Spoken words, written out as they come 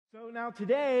So now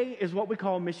today is what we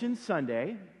call Mission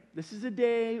Sunday. This is a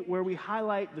day where we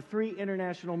highlight the 3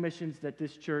 international missions that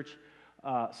this church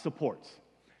supports.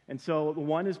 And so the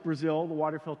one is Brazil, the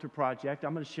Water Filter Project.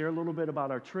 I'm going to share a little bit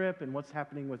about our trip and what's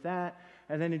happening with that.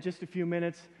 And then in just a few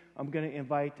minutes, I'm going to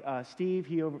invite Steve,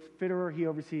 Fitterer, he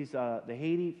oversees the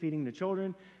Haiti, feeding the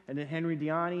children. And then Henry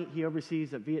Diani, he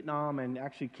oversees Vietnam and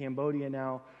actually Cambodia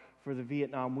now for the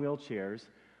Vietnam wheelchairs.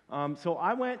 So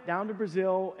I went down to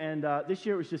Brazil, and this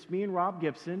year it was just me and Rob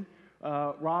Gibson.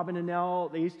 Rob and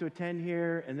Anel, they used to attend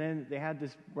here, and then they had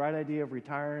this bright idea of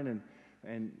retiring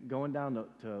and going down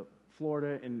to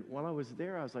Florida. And while I was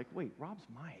there, I was like, wait, Rob's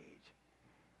my age.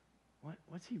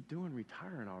 What's he doing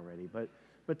retiring already? But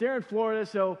they're in Florida,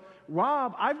 so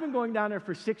Rob, I've been going down there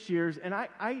for 6 years, and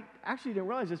I actually didn't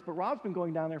realize this, but Rob's been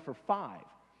going down there for 5.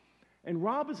 And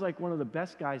Rob is like one of the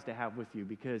best guys to have with you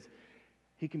because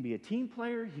he can be a team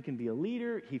player, he can be a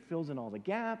leader, he fills in all the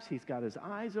gaps, he's got his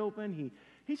eyes open,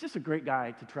 he's just a great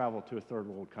guy to travel to a third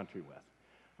world country with.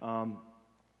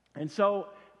 And so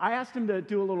I asked him to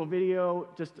do a little video,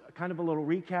 just kind of a little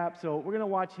recap, so we're going to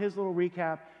watch his little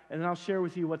recap, and then I'll share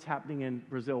with you what's happening in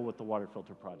Brazil with the Water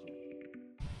Filter Project.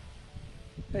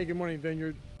 Hey, good morning,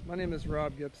 Vineyard. My name is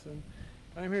Rob Gibson.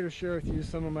 I'm here to share with you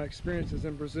some of my experiences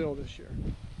in Brazil this year.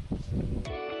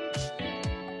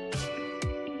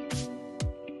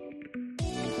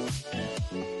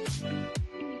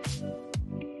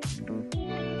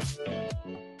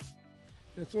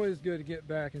 It's always good to get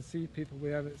back and see people we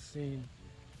haven't seen.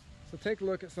 So take a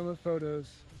look at some of the photos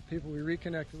of people we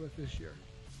reconnected with this year.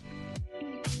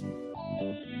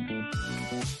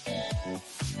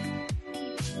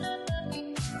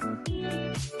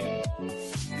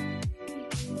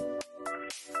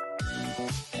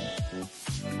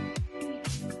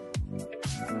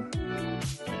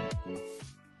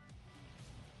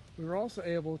 We were also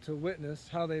able to witness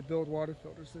how they build water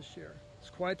filters this year. It's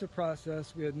quite the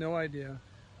process. We had no idea.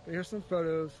 But here's some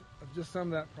photos of just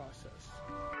some of that process.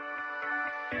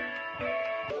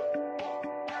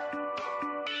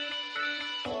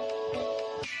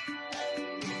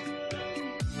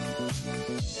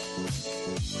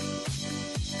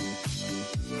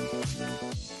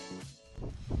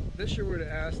 This year we were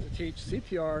asked to teach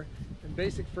CPR and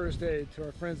basic first aid to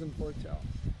our friends in Portel.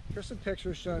 Here's some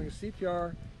pictures showing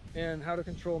CPR and how to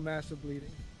control massive bleeding.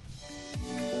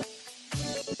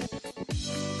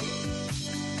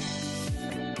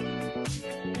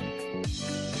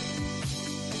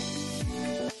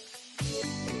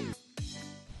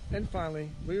 And finally,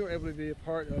 we were able to be a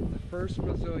part of the first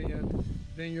Brazilian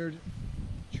Vineyard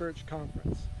Church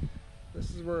Conference. This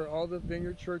is where all the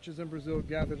Vineyard churches in Brazil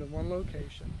gathered in one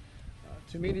location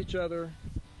to meet each other,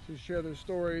 to share their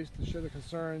stories, to share their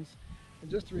concerns, and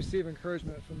just to receive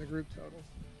encouragement from the group total.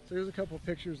 So here's a couple of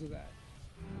pictures of that.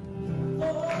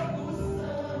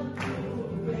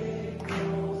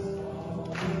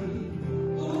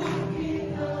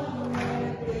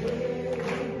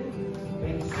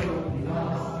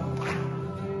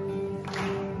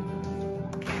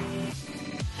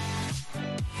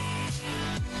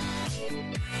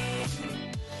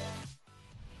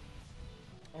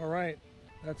 All right,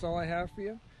 that's all I have for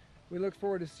you. We look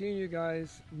forward to seeing you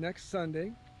guys next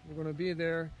Sunday. We're going to be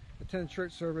there, attend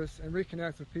church service, and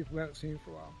reconnect with people we haven't seen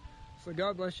for a while. So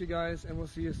God bless you guys, and we'll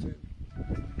see you soon.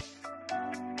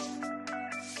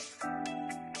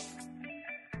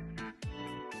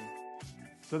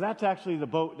 So that's actually the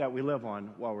boat that we live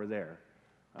on while we're there.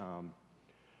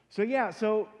 So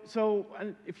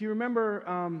if you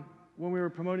remember when we were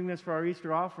promoting this for our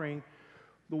Easter offering,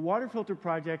 the Water Filter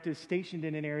Project is stationed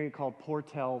in an area called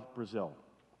Portel, Brazil.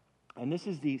 And this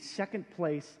is the second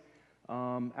place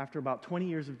after about 20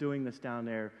 years of doing this down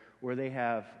there where they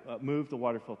have moved the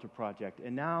Water Filter Project.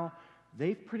 And now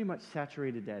they've pretty much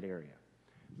saturated that area.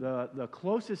 The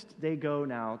closest they go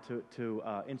now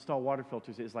to install water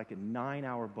filters is like a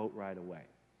 9-hour boat ride away.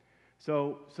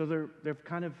 So they've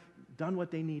kind of done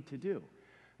what they need to do.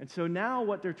 And so now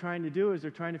what they're trying to do is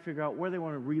they're trying to figure out where they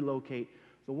want to relocate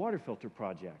the Water Filter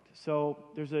Project. So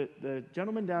there's the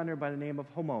gentleman down there by the name of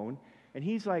Ramon, and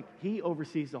he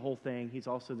oversees the whole thing. He's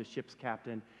also the ship's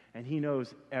captain, and he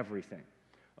knows everything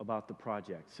about the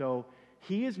project. So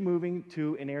he is moving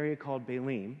to an area called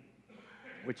Belém,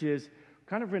 which is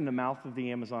kind of in the mouth of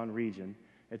the Amazon region.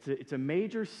 It's a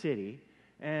major city,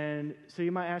 and so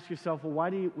you might ask yourself, well,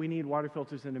 why do we need water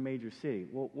filters in a major city?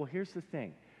 Well, here's the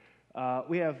thing.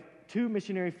 We have 2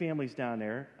 missionary families down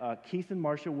there, Keith and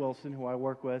Marcia Wilson, who I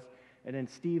work with, and then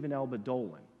Steve and Elba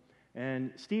Dolan.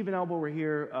 And Steve and Elba were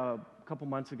here a couple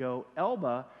months ago.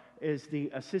 Elba is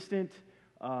the assistant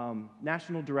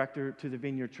national director to the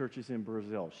Vineyard churches in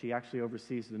Brazil. She actually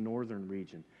oversees the northern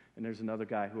region, and there's another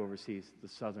guy who oversees the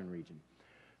southern region.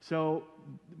 So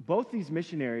both these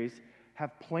missionaries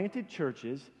have planted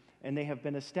churches, and they have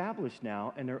been established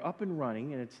now, and they're up and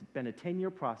running, and it's been a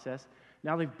 10-year process.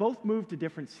 Now they've both moved to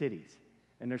different cities,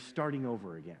 and they're starting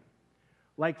over again.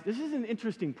 Like, this is an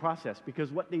interesting process,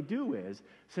 because what they do is,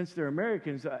 since they're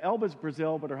Americans, Elba's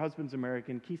Brazil, but her husband's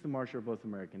American, Keith and Marsha are both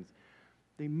Americans,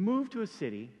 they move to a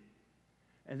city,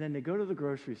 and then they go to the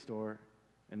grocery store,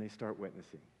 and they start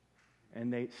witnessing.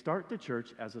 And they start the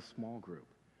church as a small group.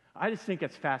 I just think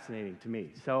it's fascinating to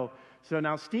me. So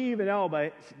now Steve and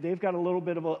Elba, they've got a little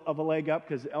bit of a leg up,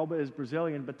 because Elba is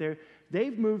Brazilian, but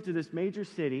they've moved to this major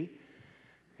city,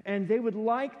 and they would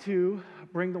like to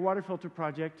bring the water filter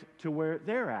project to where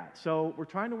they're at. So we're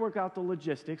trying to work out the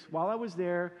logistics. While I was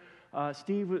there,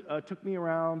 Steve took me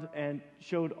around and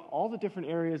showed all the different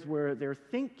areas where they're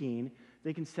thinking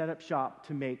they can set up shop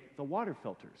to make the water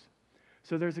filters.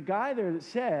 So there's a guy there that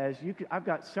says, I've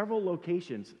got several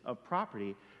locations of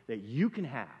property that you can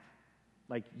have.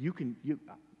 Like, you can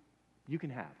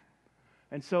have.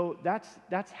 And so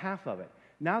that's half of it.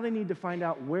 Now they need to find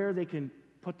out where they can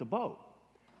put the boat,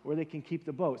 where they can keep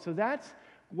the boat. So that's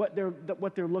what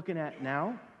they're looking at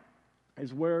now,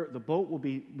 is where the boat will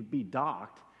be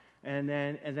docked, and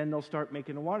then they'll start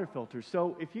making the water filters.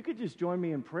 So if you could just join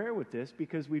me in prayer with this,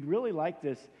 because we'd really like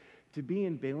this to be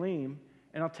in Belém.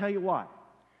 And I'll tell you what,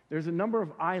 there's a number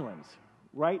of islands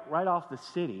right off the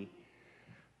city,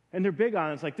 and they're big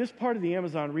islands. Like this part of the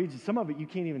Amazon region, some of it you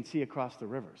can't even see across the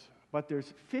rivers. But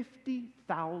there's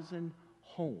 50,000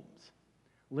 homes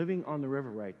living on the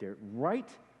river right there, right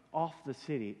off the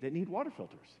city, that need water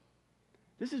filters.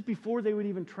 This is before they would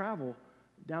even travel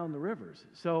down the rivers.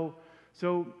 So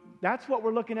that's what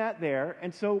we're looking at there.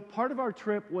 And so part of our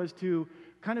trip was to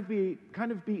kind of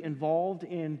be involved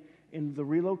in the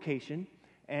relocation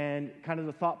and kind of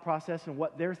the thought process and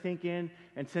what they're thinking.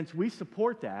 And since we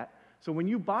support that, so when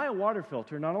you buy a water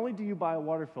filter, not only do you buy a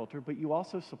water filter, but you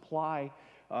also supply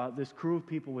this crew of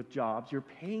people with jobs. You're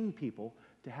paying people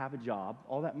to have a job.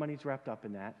 All that money's wrapped up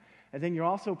in that. And then you're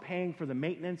also paying for the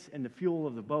maintenance and the fuel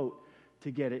of the boat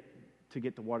to get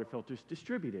the water filters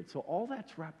distributed. So all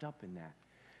that's wrapped up in that.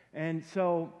 And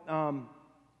so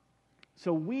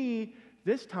we,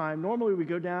 this time, normally we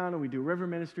go down and we do river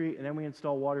ministry and then we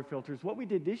install water filters. What we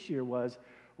did this year was,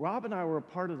 Rob and I were a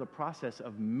part of the process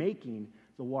of making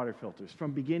the water filters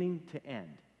from beginning to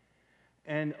end.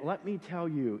 And let me tell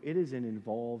you, it is an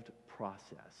involved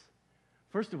process.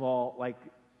 First of all, like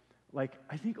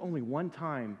I think only one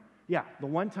time, the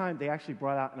one time they actually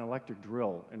brought out an electric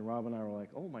drill, and Rob and I were like,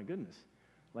 oh my goodness.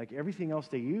 Like everything else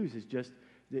they use is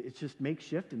just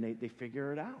makeshift, and they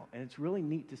figure it out. And it's really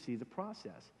neat to see the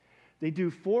process. They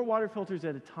do 4 water filters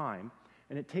at a time,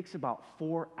 and it takes about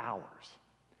 4 hours.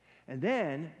 And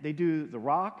then they do the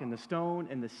rock and the stone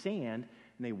and the sand,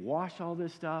 and they wash all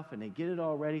this stuff, and they get it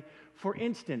all ready. For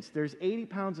instance, there's 80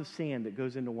 pounds of sand that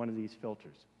goes into one of these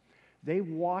filters. They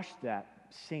wash that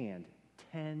sand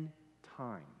 10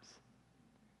 times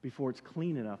before it's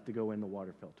clean enough to go in the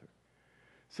water filter.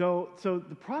 So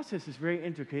the process is very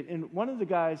intricate. And one of the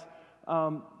guys,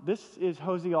 this is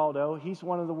Jose Aldo. He's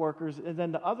one of the workers. And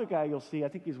then the other guy you'll see, I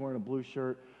think he's wearing a blue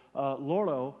shirt,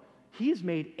 Loro, he's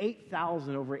made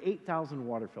over 8,000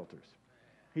 water filters.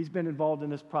 He's been involved in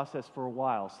this process for a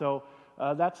while. So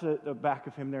that's the back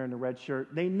of him there in the red shirt.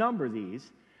 They number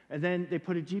these, and then they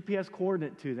put a GPS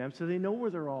coordinate to them so they know where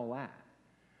they're all at.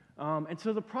 And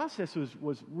so the process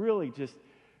was really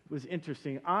was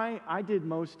interesting. I did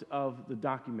most of the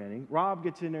documenting. Rob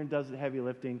gets in there and does the heavy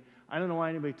lifting. I don't know why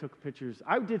anybody took pictures.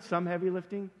 I did some heavy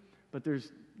lifting, but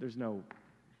there's no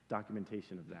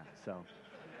documentation of that. So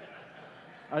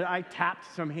I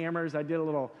tapped some hammers. I did a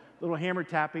little hammer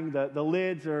tapping. The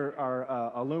lids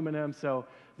are aluminum, so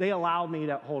they allowed me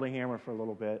to hold a hammer for a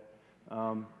little bit.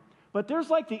 But there's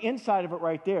like the inside of it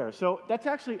right there. So that's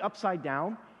actually upside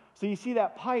down. So you see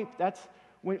that pipe, that's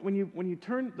when you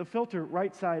turn the filter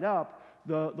right side up,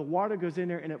 the water goes in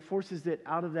there and it forces it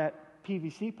out of that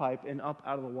PVC pipe and up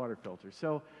out of the water filter.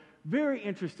 So very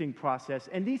interesting process,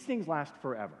 and these things last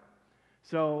forever.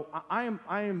 So I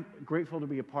am grateful to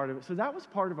be a part of it. So that was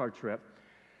part of our trip.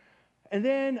 And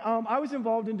then I was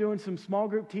involved in doing some small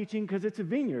group teaching because it's a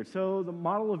vineyard. So the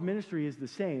model of ministry is the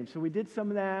same. So we did some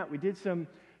of that. We did some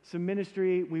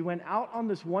ministry. We went out on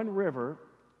this one river.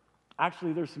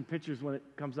 Actually, there's some pictures when it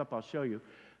comes up I'll show you.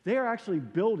 They are actually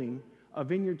building a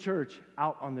vineyard church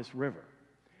out on this river.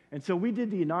 And so we did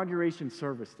the inauguration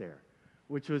service there,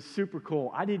 which was super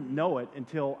cool. I didn't know it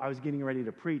until I was getting ready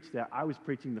to preach that I was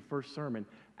preaching the first sermon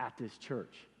at this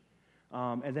church.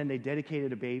 And then they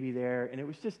dedicated a baby there, and it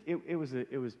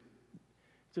was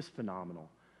just phenomenal.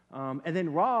 And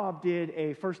then Rob did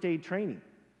a first aid training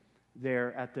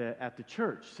there at the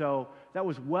church. So that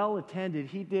was well attended.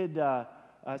 He did,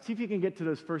 see if you can get to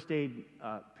those first aid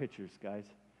pictures, guys.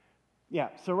 Yeah,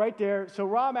 so right there. So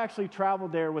Rob actually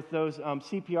traveled there with those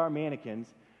CPR mannequins.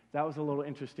 That was a little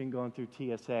interesting going through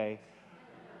TSA.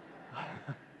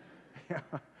 Yeah.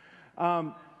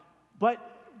 But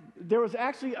there was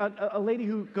actually a lady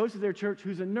who goes to their church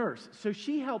who's a nurse. So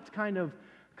she helped kind of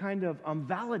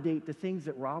validate the things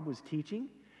that Rob was teaching.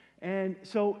 And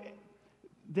so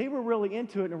they were really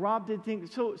into it, and Rob did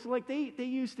things. So like they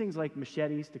use things like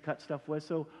machetes to cut stuff with.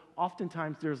 So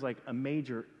oftentimes there's like a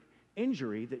major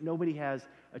injury that nobody has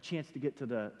a chance to get to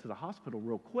the hospital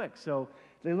real quick. So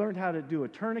they learned how to do a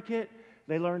tourniquet.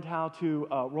 They learned how to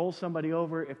roll somebody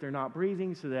over if they're not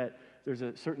breathing, so that there's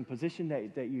a certain position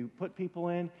that you put people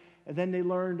in. And then they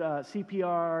learned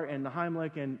CPR and the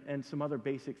Heimlich and some other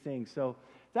basic things. So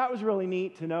that was really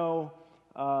neat to know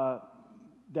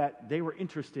that they were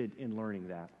interested in learning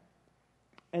that.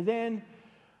 And then,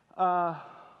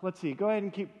 let's see, go ahead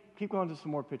and keep going to some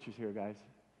more pictures here, guys.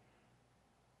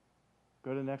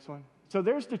 Go to the next one. So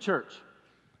there's the church.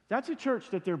 That's a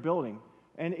church that they're building.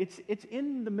 And it's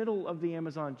in the middle of the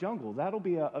Amazon jungle. That'll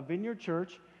be a vineyard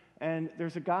church. And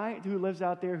there's a guy who lives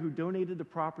out there who donated the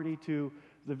property to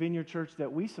the vineyard church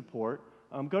that we support.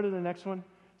 Go to the next one.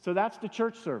 So that's the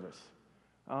church service.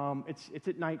 It's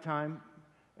at nighttime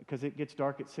because it gets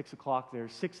dark at 6 o'clock there.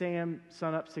 6 a.m.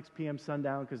 sun up, 6 p.m.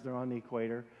 sundown because they're on the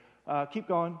equator. Keep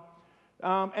going.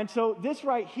 And so this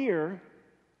right here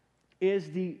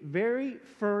is the very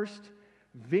first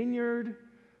vineyard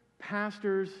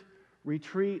pastors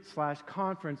retreat /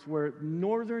 conference where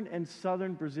northern and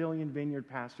southern Brazilian vineyard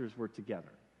pastors were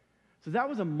together. So that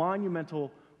was a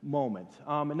monumental moment.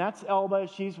 And that's Elba.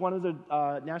 She's one of the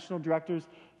national directors.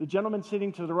 The gentleman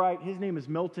sitting to the right, his name is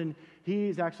Milton. He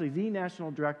is actually the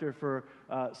national director for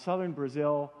southern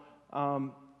Brazil.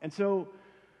 And so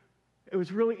it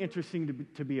was really interesting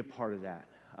to be a part of that.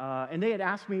 And they had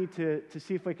asked me to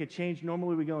see if I could change.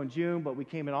 Normally we go in June, but we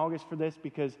came in August for this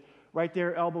because right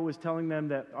there, Elba was telling them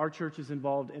that our church is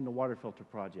involved in the water filter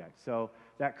project. So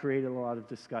that created a lot of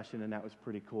discussion, and that was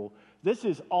pretty cool. This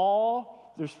is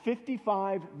there's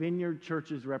 55 vineyard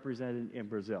churches represented in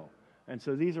Brazil. And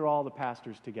so these are all the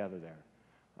pastors together there.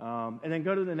 And then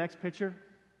go to the next picture.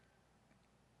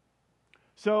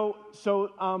 So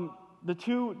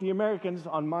the Americans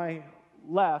on my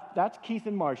left, that's Keith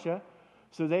and Marcia.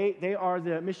 So they are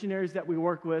the missionaries that we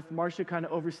work with. Marcia kind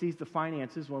of oversees the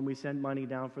finances when we send money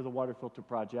down for the water filter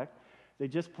project. They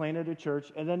just planted a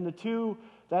church. And then the two,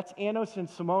 that's Anos and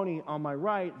Simone on my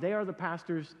right, they are the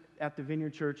pastors at the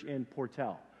Vineyard Church in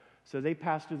Portel. So they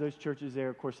pastor those churches there.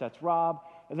 Of course, that's Rob.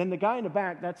 And then the guy in the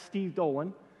back, that's Steve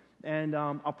Dolan. And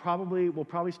we'll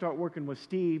probably start working with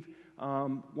Steve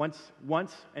once,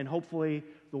 and hopefully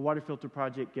the water filter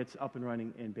project gets up and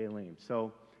running in Belém.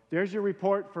 So there's your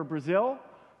report for Brazil.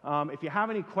 If you have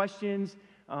any questions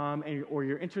or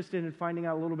you're interested in finding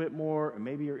out a little bit more, or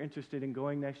maybe you're interested in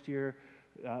going next year,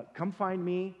 come find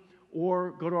me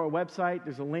or go to our website.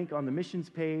 There's a link on the missions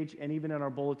page and even in our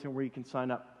bulletin where you can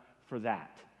sign up for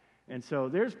that. And so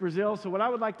there's Brazil. So what I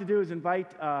would like to do is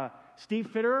invite Steve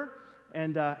Fitterer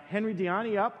and Henry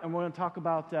Diani up, and we're going to talk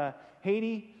about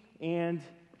Haiti and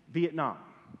Vietnam.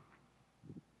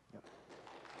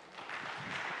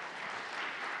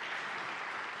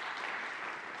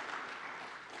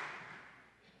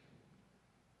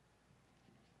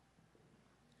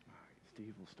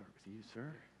 Steve, we'll start with you,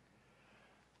 sir.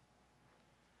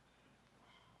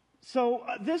 So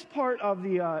this part of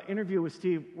the interview with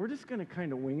Steve, we're just going to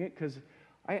kind of wing it because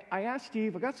I asked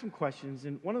Steve, I got some questions,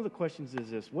 and one of the questions is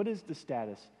this: what is the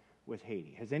status with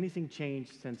Haiti? Has anything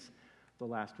changed since the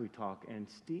last we talked? And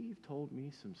Steve told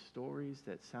me some stories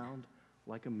that sound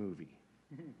like a movie.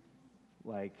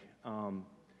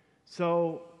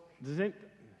 So should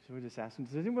we just ask him,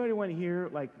 does anybody want to hear,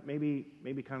 like, maybe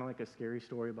kind of like a scary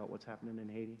story about what's happening in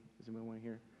Haiti? Does anybody want to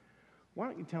hear? Why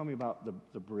don't you tell me about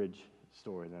the bridge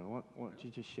story then? Why don't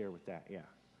you just share with that? Yeah.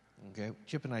 Okay.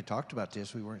 Chip and I talked about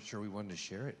this. We weren't sure we wanted to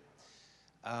share it.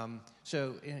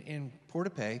 So in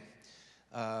Port-au-Paix,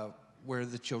 where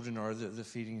the children are, the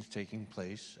feeding's taking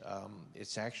place,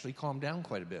 it's actually calmed down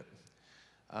quite a bit.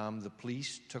 The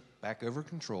police took back over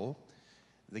control.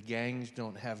 The gangs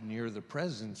don't have near the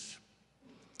presence.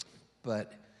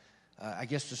 But I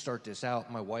guess to start this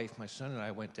out, my wife, my son, and I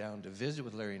went down to visit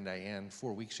with Larry and Diane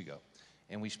 4 weeks ago.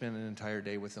 And we spent an entire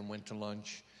day with them, went to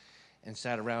lunch, and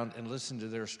sat around and listened to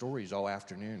their stories all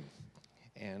afternoon.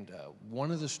 And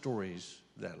one of the stories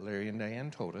that Larry and Diane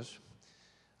told us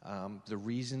The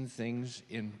reason things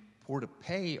in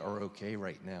Port-au-Paix are okay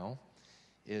right now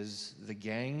is the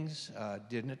gangs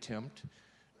did an attempt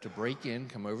to break in,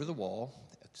 come over the wall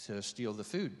to steal the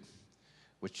food,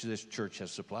 which this church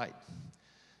has supplied.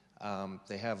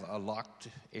 They have a locked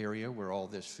area where all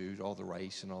this food, all the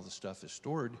rice and all the stuff is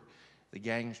stored. The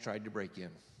gangs tried to break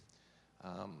in.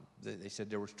 They said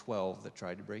there was 12 that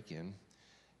tried to break in,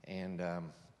 and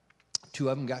 2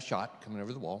 of them got shot coming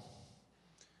over the wall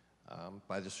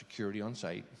by the security on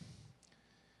site.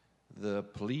 The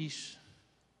police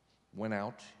went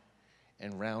out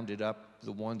and rounded up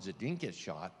the ones that didn't get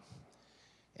shot.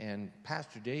 And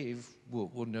Pastor Dave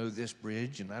will know this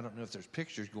bridge, and I don't know if there's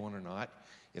pictures going or not.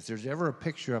 If there's ever a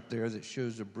picture up there that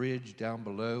shows a bridge down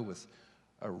below with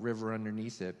a river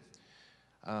underneath it,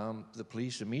 the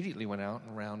police immediately went out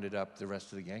and rounded up the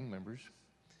rest of the gang members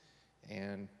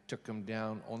and took them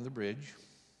down on the bridge.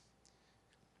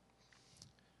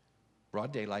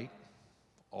 Broad daylight,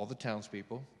 all the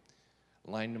townspeople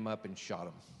lined them up and shot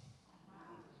them.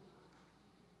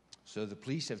 So the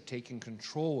police have taken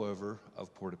control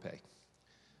of Port-au-Paix.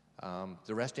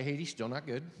 The rest of Haiti, still not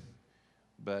good,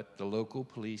 but the local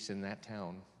police in that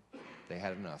town, they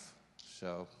had enough.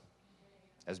 So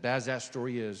as bad as that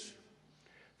story is,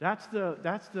 that's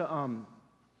the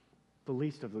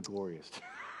least of the glorious.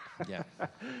 yeah.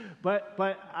 But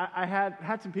I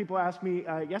had some people ask me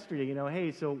yesterday,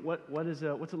 hey, so what's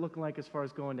it looking like as far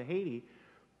as going to Haiti?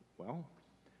 Well,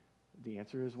 the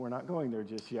answer is we're not going there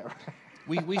just yet.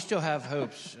 We still have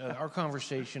hopes. Our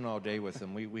conversation all day with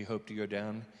them, we hope to go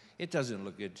down. It doesn't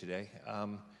look good today.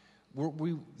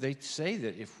 They say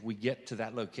that if we get to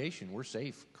that location, we're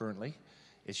safe currently.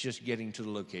 It's just getting to the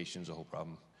location is the whole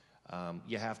problem.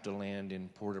 You have to land in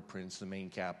Port-au-Prince, the main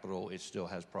capital. It still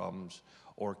has problems.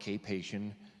 Or Cape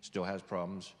Haitian still has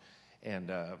problems.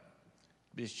 And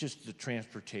it's just the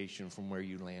transportation from where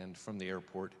you land, from the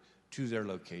airport to their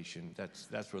location.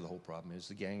 That's where the whole problem is.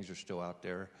 The gangs are still out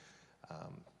there.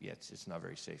 It's not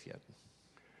very safe yet.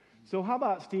 So how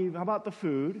about, Steve, the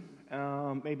food?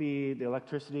 Maybe the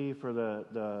electricity for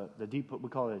the depot. We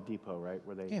call it a depot, right,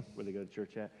 where they go to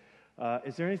church at.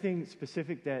 Is there anything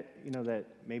specific that that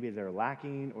maybe they're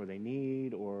lacking or they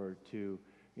need, or to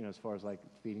as far as like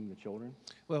feeding the children?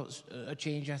 Well, a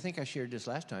change. I think I shared this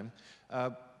last time.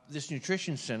 This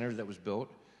nutrition center that was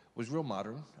built was real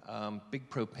modern. Big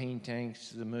propane tanks,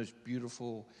 the most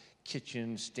beautiful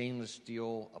kitchen, stainless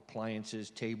steel appliances,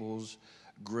 tables,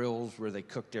 grills where they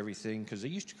cooked everything, because they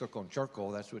used to cook on charcoal.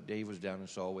 That's what Dave was down and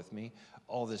saw with me.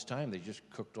 All this time, they just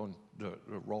cooked on the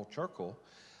raw charcoal.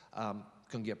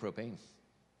 Couldn't get propane.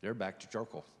 They're back to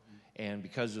charcoal. And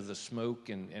because of the smoke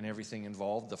and everything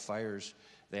involved, the fires,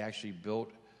 they actually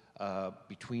built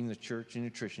between the church and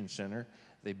nutrition center,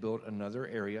 they built another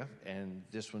area, and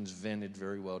this one's vented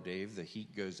very well, Dave. The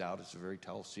heat goes out. It's a very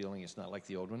tall ceiling. It's not like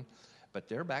the old one. But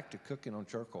they're back to cooking on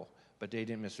charcoal. But they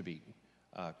didn't miss a beat.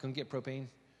 Couldn't get propane.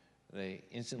 They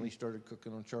instantly started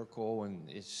cooking on charcoal, and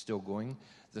it's still going.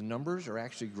 The numbers are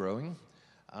actually growing.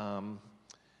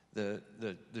 The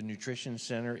nutrition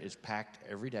center is packed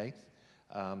every day.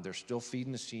 They're still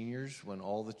feeding the seniors when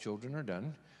all the children are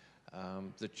done.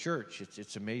 The church,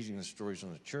 it's amazing the stories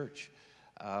on the church.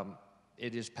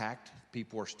 It is packed.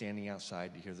 People are standing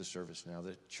outside to hear the service now.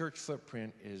 The church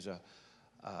footprint is a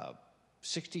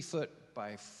 60 foot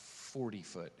by 40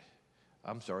 foot.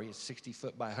 I'm sorry, it's 60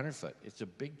 foot by 100 foot. It's a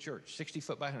big church, 60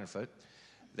 foot by 100 foot.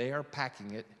 They are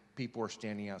packing it. People are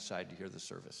standing outside to hear the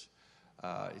service.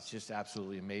 It's just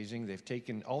absolutely amazing. They've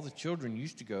taken, all the children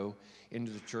used to go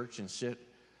into the church and sit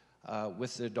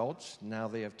with the adults. Now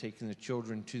they have taken the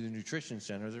children to the nutrition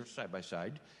center. They're side by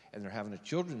side, and they're having a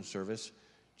children's service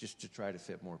just to try to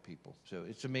fit more people. So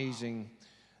it's amazing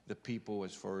the people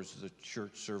as far as the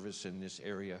church service in this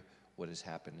area, what has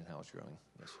happened and how it's growing.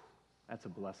 Yes. That's a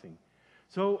blessing.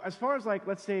 So as far as like,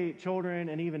 let's say children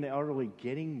and even the elderly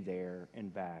getting there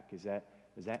and back, is that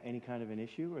any kind of an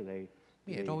issue? Or Yeah,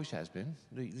 it always has been.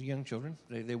 The young children,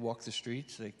 they walk the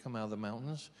streets, they come out of the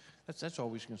mountains. That's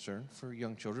always a concern for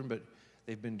young children, but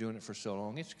they've been doing it for so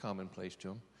long, it's commonplace to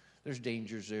them. There's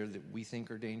dangers there that we think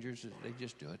are dangers, they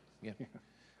just do it. Yeah.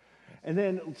 And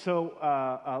then, so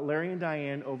Larry and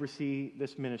Diane oversee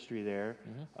this ministry there,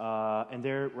 and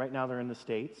right now they're in the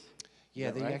States.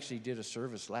 Yeah, they actually did a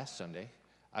service last Sunday.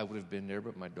 I would have been there,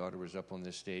 but my daughter was up on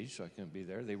this stage, so I couldn't be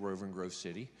there. They were over in Grove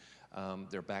City.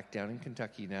 They're back down in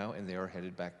Kentucky now, and they are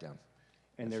headed back down.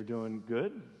 And they're doing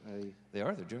good?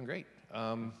 They're doing great.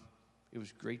 It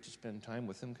was great to spend time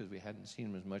with them because we hadn't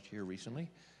seen them as much here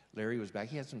recently. Larry was back.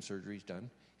 He had some surgeries done.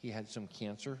 He had some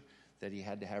cancer that he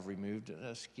had to have removed,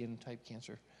 a skin-type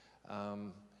cancer.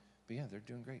 But yeah, they're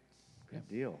doing great. Good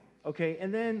deal. Okay,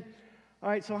 and then, all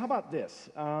right, so how about this?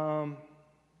 Sounds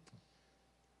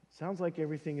like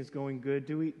everything is going good.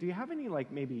 Do you have any,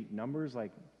 like, maybe numbers,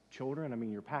 like children? I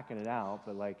mean, you're packing it out,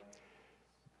 but like...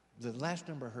 The last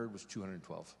number I heard was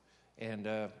 212. And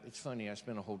it's funny, I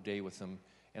spent a whole day with them,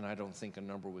 and I don't think a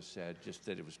number was said, just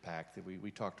that it was packed.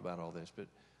 We talked about all this, but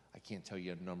I can't tell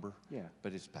you a number. Yeah.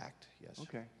 But it's packed, yes.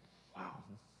 Okay. Wow.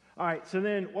 All right, so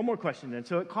then one more question then.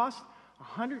 So it costs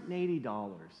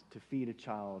 $180 to feed a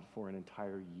child for an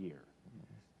entire year,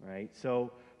 right?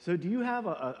 So do you have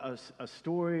a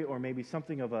story or maybe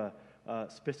something of a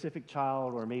specific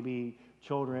child or maybe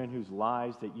children whose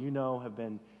lives that you know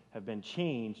have been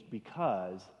changed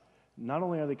because not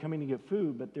only are they coming to get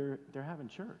food, but they're having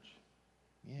church?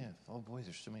 Yeah. Oh, boy,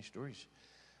 there's so many stories.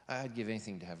 I'd give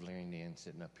anything to have Larry and Nan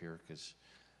sitting up here because,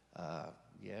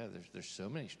 there's so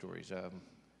many stories.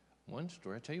 One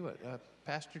story, I tell you what,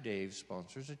 Pastor Dave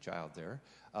sponsors a child there.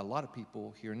 A lot of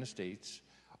people here in the States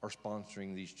are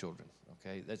sponsoring these children,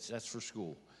 okay? That's for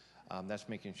school. That's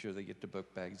making sure they get the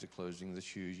book bags, the clothing, the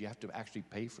shoes. You have to actually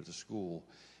pay for the school.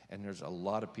 And there's a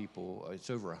lot of people, it's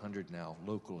over 100 now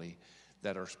locally,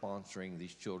 that are sponsoring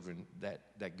these children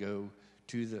that go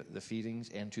to the feedings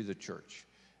and to the church.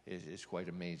 It's quite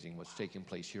amazing what's taking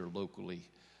place here locally.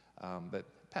 But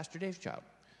Pastor Dave's child,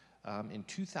 in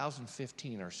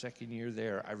 2015, our second year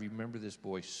there, I remember this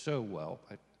boy so well.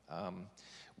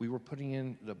 We were putting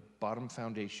in the bottom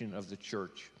foundation of the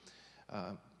church,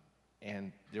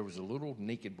 and there was a little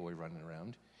naked boy running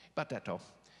around, about that tall,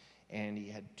 and he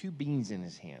had 2 beans in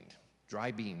his hand,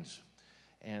 dry beans,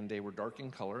 and they were dark in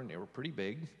color, and they were pretty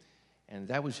big, and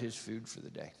that was his food for the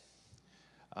day.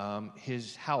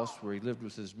 His house, where he lived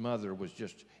with his mother,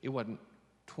 it wasn't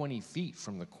 20 feet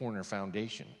from the corner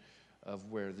foundation of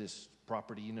where this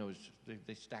property,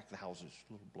 they stack the houses,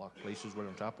 little block places right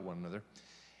on top of one another.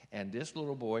 And this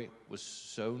little boy was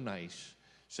so nice,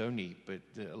 so neat, but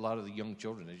a lot of the young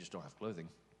children, they just don't have clothing.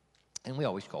 And we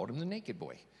always called him the naked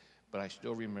boy. But I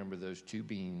still remember those 2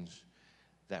 beans,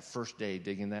 that first day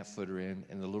digging that footer in,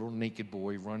 and the little naked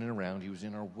boy running around. He was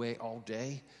in our way all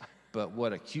day, but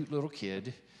what a cute little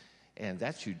kid. And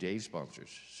that's who Dave sponsors.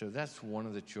 So that's one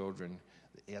of the children.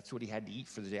 That's what he had to eat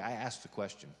for the day. I asked the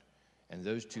question, and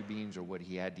those 2 beans are what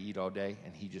he had to eat all day,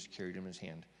 and he just carried them in his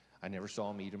hand. I never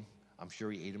saw him eat them. I'm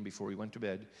sure he ate them before he went to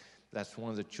bed. That's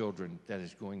one of the children that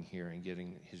is going here and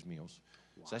getting his meals.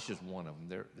 Wow. So that's just one of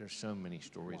them. There's so many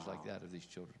stories like that of these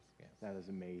children. Yeah. That is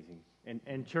amazing.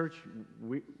 And church,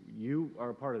 you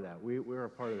are a part of that. We're a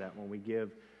part of that when we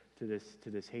give to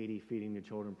this Haiti Feeding the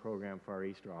Children program for our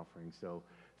Easter offering. So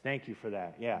thank you for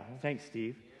that. Yeah. Mm-hmm. Thanks,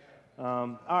 Steve.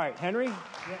 All right, Henry.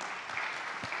 Yeah.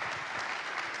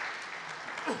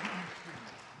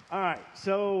 All right,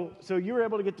 so you were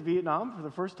able to get to Vietnam for the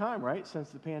first time, right, since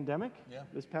the pandemic? Yeah.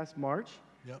 This past March?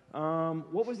 Yep.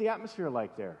 What was the atmosphere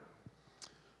like there?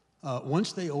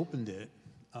 Once they opened it,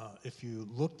 if you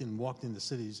looked and walked in the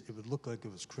cities, it would look like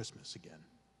it was Christmas again.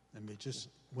 I mean, it just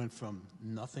went from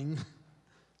nothing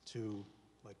to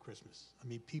like Christmas. I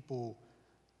mean, people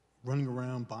running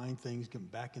around, buying things, getting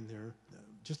back in there,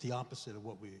 just the opposite of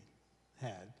what we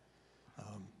had.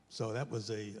 So that was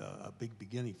a big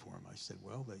beginning for them. I said,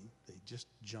 well, they just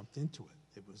jumped into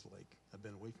it. It was like, I've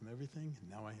been away from everything, and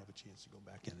now I have a chance to go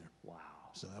back in there. Wow.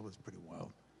 So that was pretty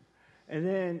wild. And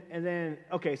then,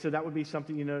 okay, so that would be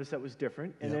something you noticed that was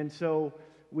different. And Yep. then, so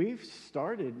we've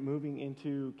started moving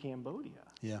into Cambodia.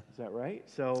 Yeah. Is that right?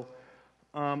 So,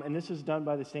 and this is done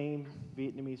by the same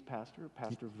Vietnamese pastor,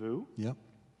 Pastor Vu. Yep.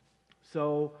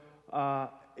 So,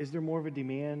 is there more of a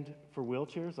demand for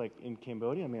wheelchairs like in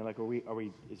Cambodia? I mean, like,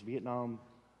 is Vietnam,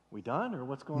 we done, or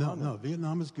what's going on? No,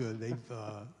 Vietnam is good.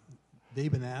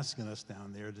 They've been asking us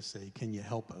down there to say, can you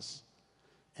help us?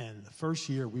 And the first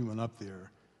year we went up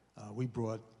there, we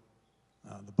brought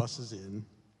the buses in,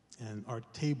 and our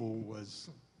table was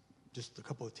just a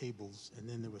couple of tables, and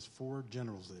then there was 4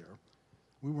 generals there.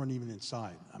 We weren't even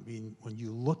inside. I mean, when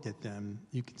you looked at them,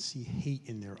 you could see hate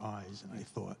in their eyes, and I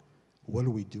thought, what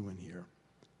are we doing here?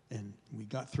 And we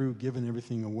got through giving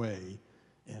everything away,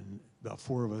 and about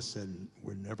 4 of us said,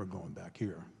 we're never going back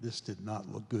here. This did not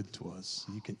look good to us.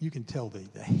 You can tell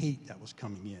the hate that was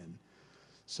coming in.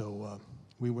 So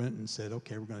we went and said,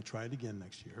 okay, we're going to try it again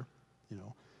next year.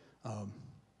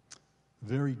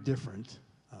 Very different.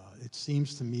 It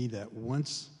seems to me that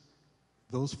once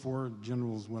those 4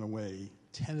 generals went away,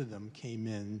 10 of them came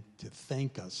in to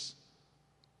thank us.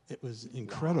 It was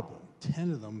incredible. Wow.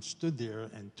 10 of them stood there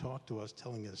and talked to us,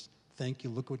 telling us, thank you,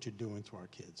 look what you're doing to our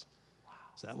kids. Wow.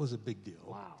 So that was a big deal.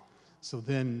 Wow. So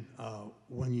then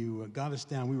when you got us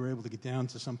down, we were able to get down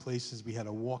to some places. We had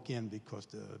to walk in because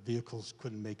the vehicles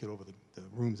couldn't make it over the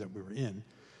rooms that we were in.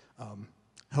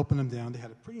 helping them down. They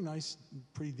had a pretty nice,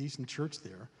 pretty decent church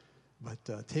there,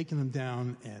 but taking them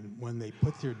down, and when they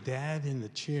put their dad in the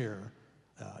chair,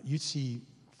 you'd see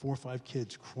 4 or 5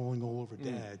 kids crawling all over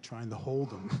Dad, trying to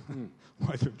hold him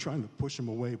while they're trying to push him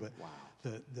away. But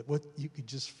what you could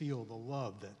just feel the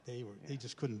love that they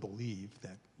just couldn't believe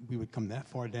that we would come that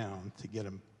far down to get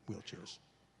them wheelchairs.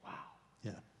 Wow.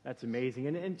 Yeah. That's amazing.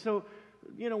 And so,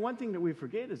 one thing that we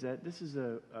forget is that this is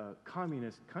a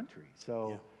communist country.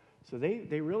 So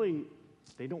they really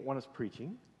don't want us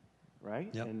preaching, right?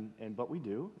 Yep. But we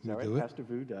do. Is that We right? do it. Pastor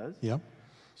Vu does. Yep.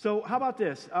 So how about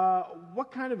this?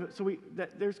 What kind of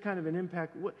there's kind of an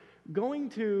impact. Going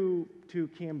to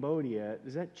Cambodia,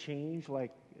 does that change?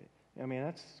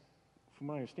 That's, from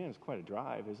what I understand, it's quite a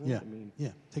drive, isn't it?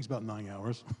 It takes about 9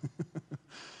 hours.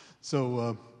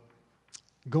 So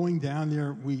going down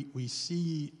there, we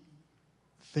see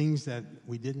things that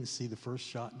we didn't see the first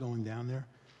shot going down there.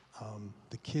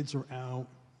 The kids are out.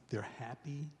 They're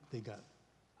happy.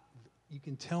 You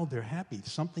can tell they're happy.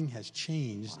 Something has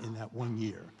changed in that 1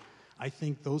 year. I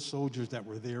think those soldiers that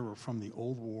were there were from the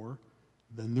old war.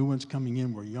 The new ones coming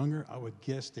in were younger. I would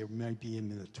guess they might be in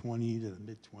the 20 to the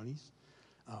mid-20s.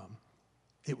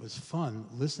 It was fun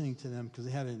listening to them because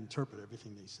they had to interpret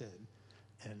everything they said.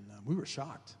 And we were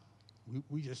shocked.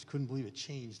 We just couldn't believe it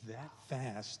changed that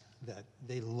fast that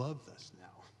they loved us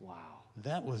now. Wow.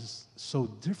 That was so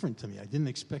different to me. I didn't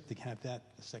expect to have that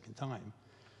the second time.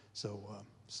 So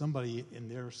somebody in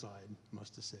their side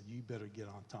must have said, you better get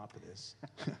on top of this.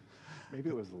 Maybe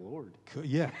it was the Lord. Could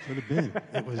have been.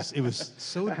 It was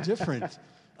so different.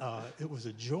 It was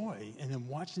a joy. And then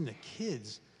watching the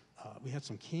kids, we had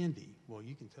some candy. Well,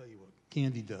 you can tell you what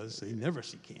candy does. They never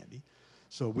see candy.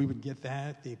 So we would get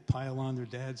that. They'd pile on their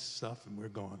dad's stuff, and we're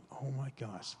going, oh, my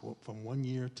gosh, well, from 1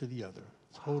 year to the other.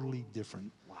 Totally different.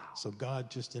 Wow. So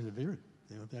God just interfered.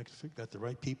 They got the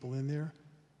right people in there.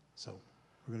 So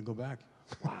we're going to go back.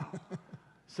 Wow.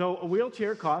 So a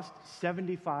wheelchair costs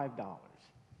 $75.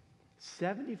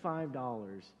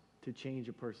 $75 to change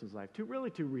a person's life, to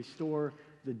restore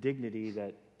the dignity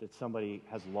that somebody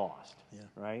has lost,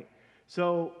 right?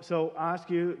 So I'll ask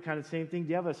you kind of the same thing. Do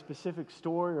you have a specific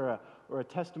story or a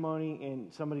testimony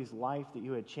in somebody's life that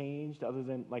you had changed, other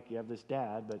than, like, you have this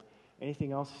dad, but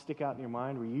anything else stick out in your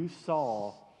mind where you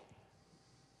saw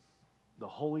the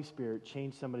Holy Spirit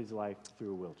change somebody's life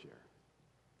through a wheelchair?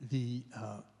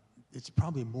 It's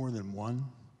probably more than one.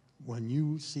 When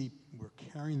you see we're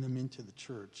carrying them into the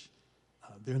church,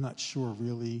 they're not sure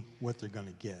really what they're going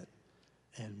to get.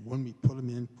 And when we put them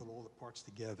in, put all the parts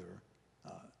together,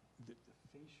 the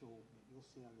facial, you'll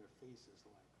see on their faces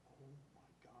like, oh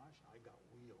my gosh, I got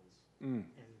wheels. And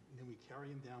then we carry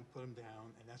them down, put them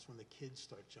down, and that's when the kids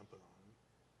start jumping on them.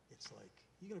 It's like,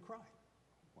 you're going to cry.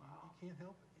 Wow. You can't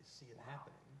help it. You see it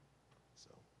happening. So,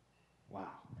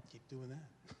 wow. Keep doing that.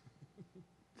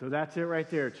 So that's it right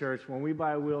there, church. When we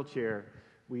buy a wheelchair,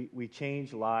 we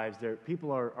change lives.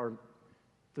 People are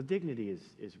the dignity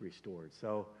is restored.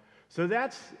 So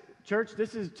that's, church,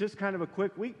 this is just kind of a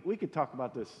quick, we could talk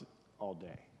about this all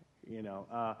day,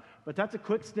 but that's a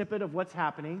quick snippet of what's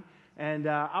happening. And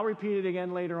I'll repeat it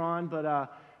again later on,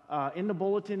 but in the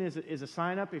bulletin is a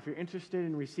sign-up if you're interested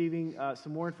in receiving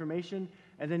some more information.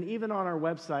 And then even on our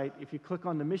website, if you click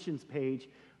on the missions page,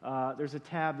 there's a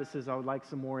tab that says, I would like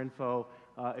some more info.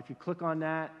 If you click on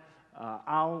that,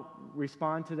 I'll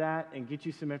respond to that and get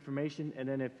you some information. And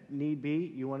then if need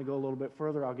be, you want to go a little bit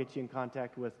further, I'll get you in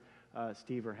contact with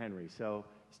Steve or Henry. So,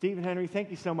 Steve and Henry, thank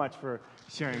you so much for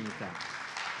sharing with that.